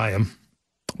want to buy them.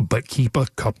 But keep a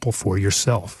couple for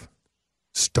yourself.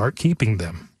 Start keeping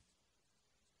them.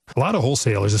 A lot of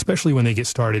wholesalers, especially when they get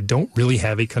started, don't really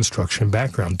have a construction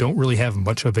background, don't really have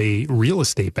much of a real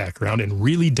estate background, and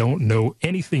really don't know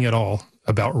anything at all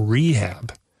about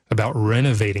rehab, about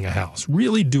renovating a house,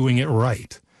 really doing it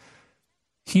right.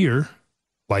 Here,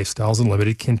 Lifestyles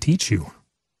Unlimited can teach you.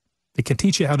 They can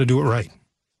teach you how to do it right.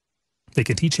 They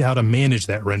can teach you how to manage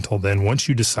that rental then once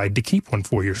you decide to keep one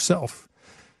for yourself.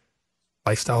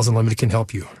 Lifestyles Unlimited can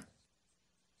help you.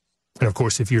 And of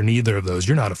course, if you're neither of those,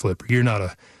 you're not a flipper, you're not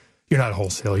a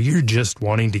wholesaler, you're just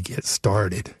wanting to get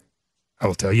started. I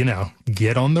will tell you now,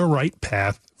 get on the right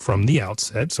path from the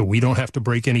outset so we don't have to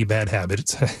break any bad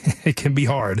habits. It can be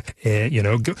hard. And,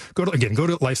 go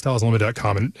to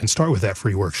lifestylesunlimited.com and start with that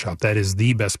free workshop. That is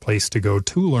the best place to go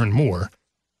to learn more.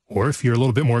 Or if you're a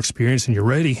little bit more experienced and you're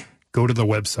ready, go to the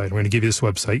website. I'm going to give you this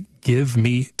website, Give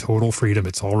Me Total Freedom.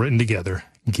 It's all written together,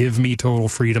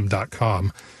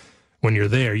 givemetotalfreedom.com. When you're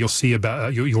there, you'll see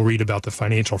you'll read about the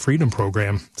Financial Freedom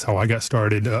Program. It's how I got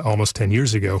started almost 10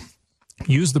 years ago.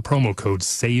 Use the promo code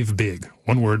SAVEBIG,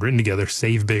 one word written together,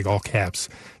 SAVEBIG, all caps.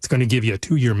 It's going to give you a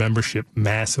 2-year membership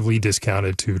massively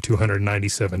discounted to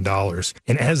 $297.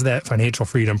 And as that Financial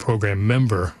Freedom Program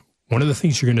member, one of the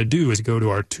things you're going to do is go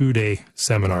to our 2-day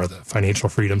seminar, the Financial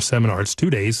Freedom Seminar. It's 2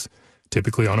 days,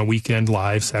 typically on a weekend,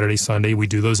 live, Saturday, Sunday. We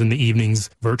do those in the evenings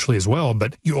virtually as well,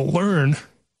 but you'll learn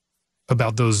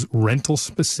about those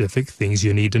rental-specific things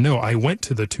you need to know. I went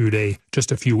to the 2-day just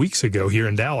a few weeks ago here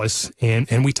in Dallas,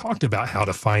 and we talked about how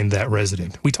to find that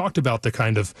resident. We talked about the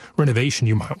kind of renovation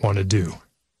you might want to do.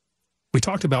 We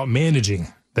talked about managing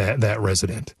that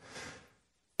resident.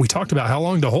 We talked about how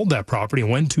long to hold that property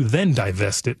and when to then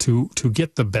divest it to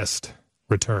get the best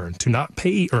return, to not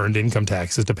pay earned income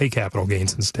taxes, to pay capital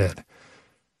gains instead.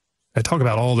 I talk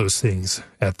about all those things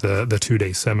at the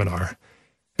 2-day seminar.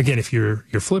 Again, if you're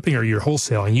flipping or you're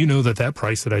wholesaling, you know that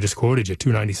price that I just quoted you,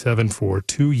 $297 for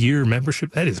 2-year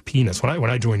membership, that is peanuts. When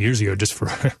I joined years ago, just for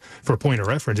a point of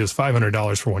reference, it was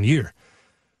 $500 for 1 year.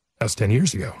 That was 10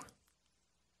 years ago.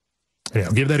 Anyhow,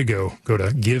 give that a go. Go to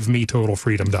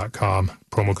givemetotalfreedom.com.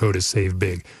 Promo code is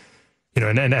SAVEBIG.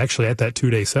 And actually at that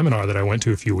 2-day seminar that I went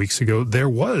to a few weeks ago, there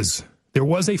was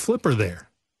a flipper there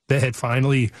that had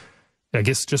finally, I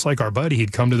guess just like our buddy,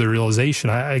 he'd come to the realization,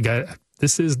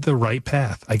 this is the right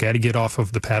path. I got to get off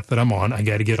of the path that I'm on. I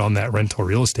got to get on that rental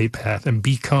real estate path and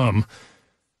become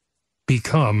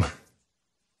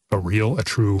a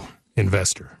true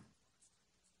investor.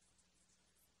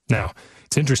 Now,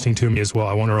 it's interesting to me as well.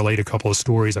 I want to relate a couple of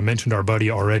stories. I mentioned our buddy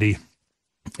already,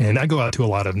 and I go out to a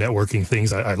lot of networking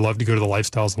things. I love to go to the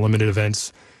Lifestyles Unlimited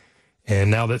events, and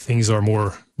now that things are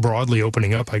more broadly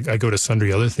opening up, I go to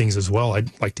sundry other things as well.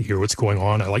 I'd like to hear what's going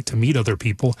on. I like to meet other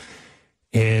people.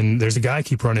 And there's a guy I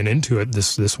keep running into at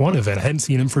this one event. I hadn't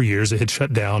seen him for years. It had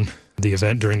shut down the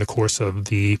event during the course of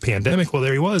the pandemic. Well,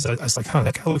 there he was. I was like,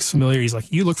 that guy looks familiar. He's like,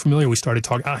 you look familiar. We started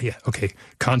talking. Yeah, okay.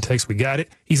 Context, we got it.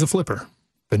 He's a flipper.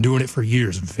 Been doing it for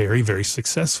years. Very, very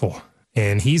successful.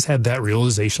 And he's had that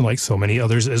realization like so many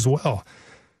others as well.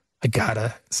 I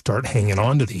gotta start hanging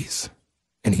on to these.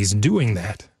 And he's doing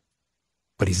that,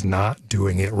 but he's not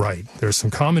doing it right. There's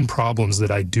some common problems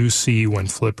that I do see when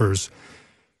flippers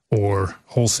or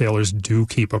wholesalers do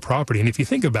keep a property. And if you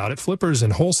think about it, flippers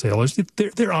and wholesalers,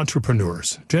 they're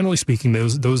entrepreneurs. Generally speaking,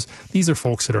 these are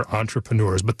folks that are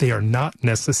entrepreneurs, but they are not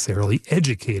necessarily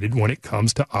educated when it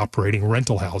comes to operating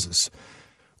rental houses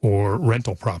or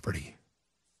rental property.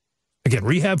 Again,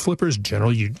 rehab flippers,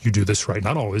 generally you do this right.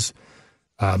 Not always,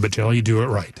 but generally you do it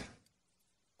right.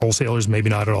 Wholesalers, maybe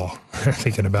not at all,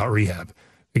 thinking about rehab.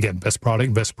 Again, best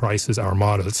product, best price is our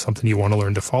motto. It's something you want to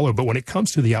learn to follow. But when it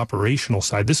comes to the operational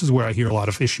side, this is where I hear a lot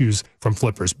of issues from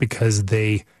flippers because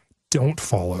they don't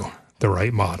follow the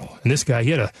right model. And this guy, he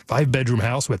had a 5-bedroom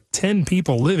house with 10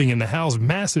 people living in the house,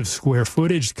 massive square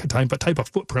footage, type of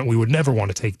footprint we would never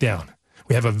want to take down.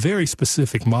 We have a very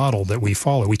specific model that we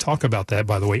follow. We talk about that,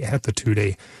 by the way, at the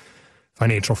 2-day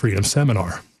Financial Freedom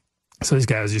Seminar. So this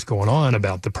guy was just going on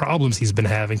about the problems he's been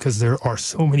having because there are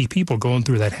so many people going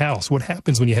through that house. What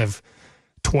happens when you have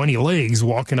 20 legs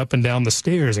walking up and down the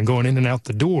stairs and going in and out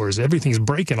the doors? Everything's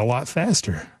breaking a lot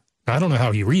faster. I don't know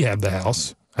how he rehabbed the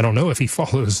house. I don't know if he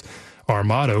follows our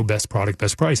motto, best product,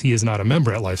 best price. He is not a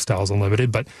member at Lifestyles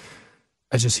Unlimited, but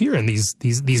I just hearing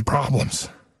these problems.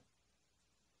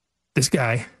 This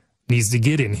guy needs to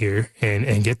get in here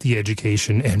and get the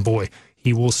education, and boy,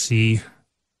 he'll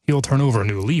turn over a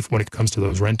new leaf when it comes to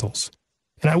those rentals.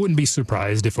 And I wouldn't be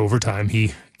surprised if over time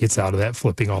he gets out of that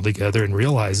flipping altogether and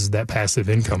realizes that passive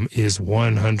income is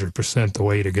 100% the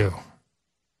way to go.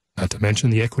 Not to mention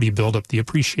the equity buildup, the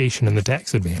appreciation, and the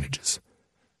tax advantages.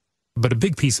 But a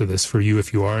big piece of this for you,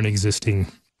 if you are an existing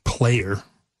player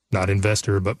not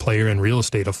investor, but player in real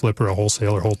estate, a flipper, a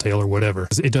wholesaler, whatever.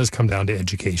 It does come down to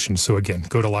education. So again,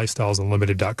 go to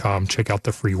lifestylesunlimited.com, check out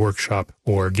the free workshop,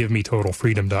 or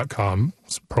givemetotalfreedom.com.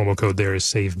 Promo code there is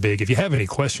SAVEBIG. If you have any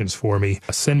questions for me,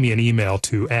 send me an email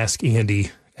to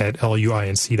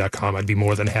askandy@luinc.com. I'd be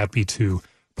more than happy to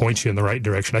point you in the right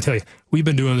direction. I tell you, we've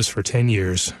been doing this for 10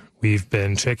 years. We've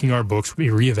been checking our books. We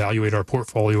reevaluate our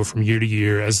portfolio from year to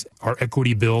year. As our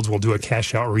equity builds, we'll do a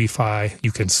cash out refi.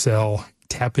 You can sell,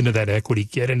 tap into that equity,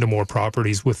 get into more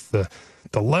properties. With the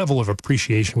level of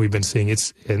appreciation we've been seeing,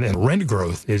 and rent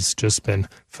growth, it's just been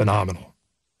phenomenal.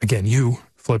 Again, you,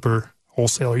 flipper,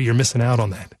 wholesaler, you're missing out on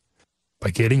that.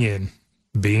 By getting in,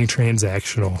 being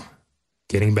transactional,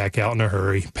 getting back out in a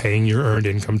hurry, paying your earned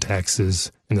income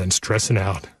taxes, and then stressing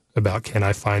out about, can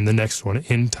I find the next one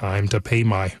in time to pay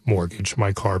my mortgage,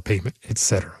 my car payment,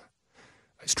 etc.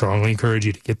 I strongly encourage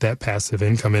you to get that passive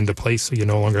income into place so you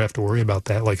no longer have to worry about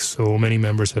that, like so many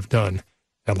members have done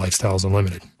at Lifestyles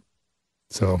Unlimited.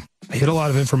 So I hit a lot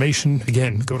of information.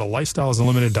 Again, go to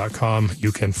lifestylesunlimited.com.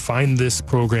 You can find this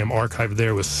program archived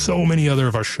there with so many other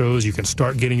of our shows. You can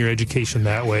start getting your education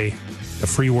that way. The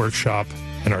free workshop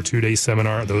and our 2-day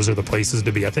seminar, those are the places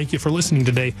to be. I thank you for listening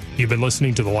today. You've been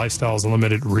listening to the Lifestyles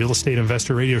Unlimited Real Estate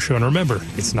Investor Radio Show. And remember,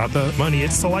 it's not the money,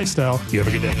 it's the lifestyle. You have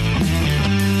a good day.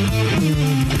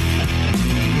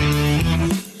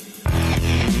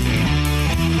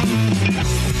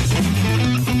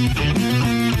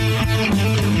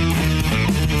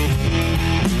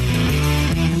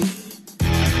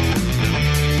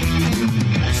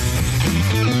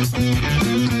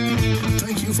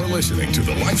 Listening to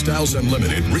the Lifestyles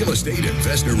Unlimited Real Estate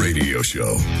Investor Radio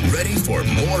Show. Ready for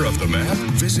more of the map?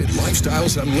 Visit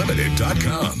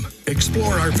lifestylesunlimited.com.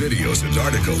 Explore our videos and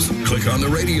articles. Click on the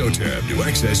radio tab to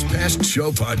access past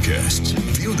show podcasts.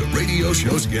 View the radio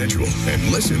show schedule and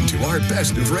listen to our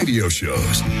best of radio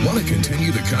shows. Want to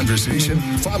continue the conversation?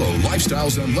 Follow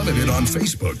Lifestyles Unlimited on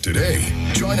Facebook today.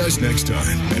 Join us next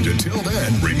time. And until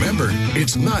then, remember,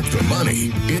 it's not the money,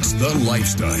 it's the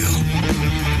lifestyle.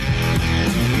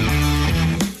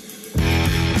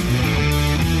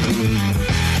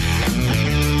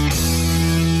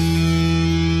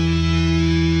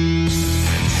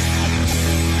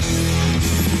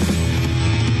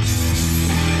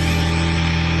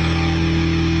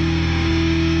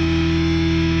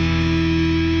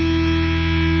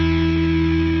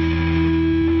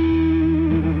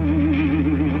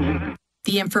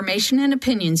 The information and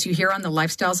opinions you hear on the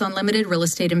Lifestyles Unlimited Real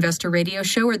Estate Investor Radio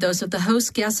Show are those of the hosts,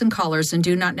 guests, and callers and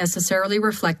do not necessarily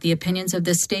reflect the opinions of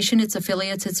this station, its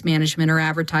affiliates, its management, or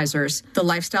advertisers. The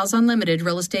Lifestyles Unlimited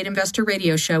Real Estate Investor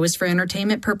Radio Show is for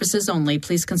entertainment purposes only.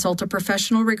 Please consult a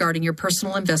professional regarding your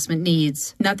personal investment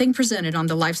needs. Nothing presented on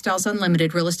the Lifestyles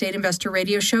Unlimited Real Estate Investor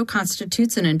Radio Show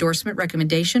constitutes an endorsement,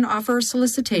 recommendation, offer, or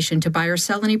solicitation to buy or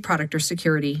sell any product or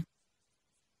security.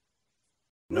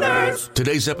 Nerds.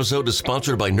 Today's episode is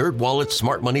sponsored by NerdWallet's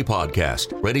Smart Money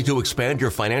Podcast. Ready to expand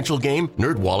your financial game?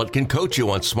 NerdWallet can coach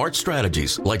you on smart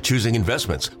strategies like choosing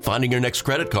investments, finding your next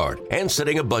credit card, and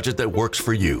setting a budget that works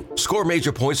for you. Score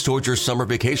major points towards your summer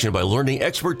vacation by learning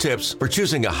expert tips for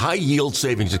choosing a high-yield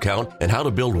savings account and how to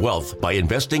build wealth by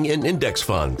investing in index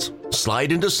funds.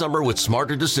 Slide into summer with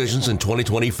smarter decisions in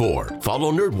 2024.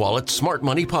 Follow NerdWallet's Smart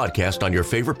Money Podcast on your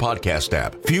favorite podcast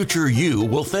app. Future you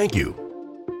will thank you.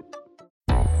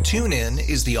 TuneIn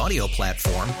is the audio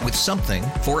platform with something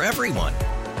for everyone.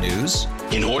 News.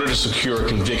 In order to secure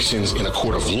convictions in a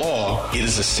court of law, it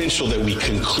is essential that we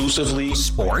conclusively.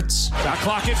 Sports. Shot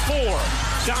clock at 4.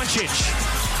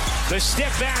 Doncic. The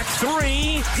step back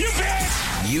 3. You bet.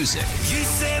 Music. You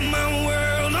set my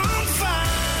world on fire.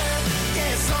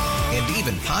 Yes, and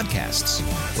even podcasts.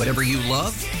 Whatever you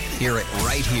love, hear it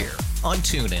right here on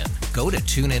TuneIn. Go to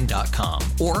TuneIn.com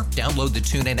or download the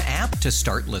TuneIn app to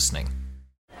start listening.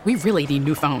 We really need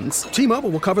new phones. T-Mobile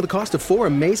will cover the cost of 4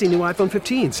 amazing new iPhone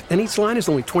 15s, and each line is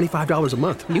only $25 a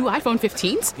month. New iPhone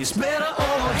 15s? It's better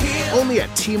over here. Only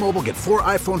at T-Mobile, get 4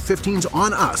 iPhone 15s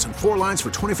on us and 4 lines for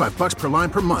 $25 per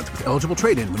line per month with eligible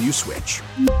trade-in when you switch.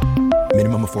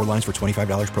 Minimum of 4 lines for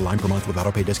 $25 per line per month with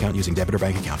autopay discount using debit or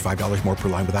bank account. $5 more per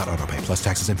line without autopay, plus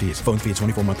taxes and fees. Phone fee at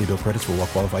 24 monthly bill credits for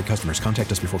well-qualified customers. Contact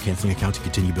us before canceling account to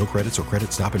continue bill credits or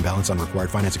credit stop and balance on required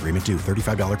finance agreement due.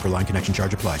 $35 per line connection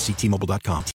charge applies. See T-Mobile.com.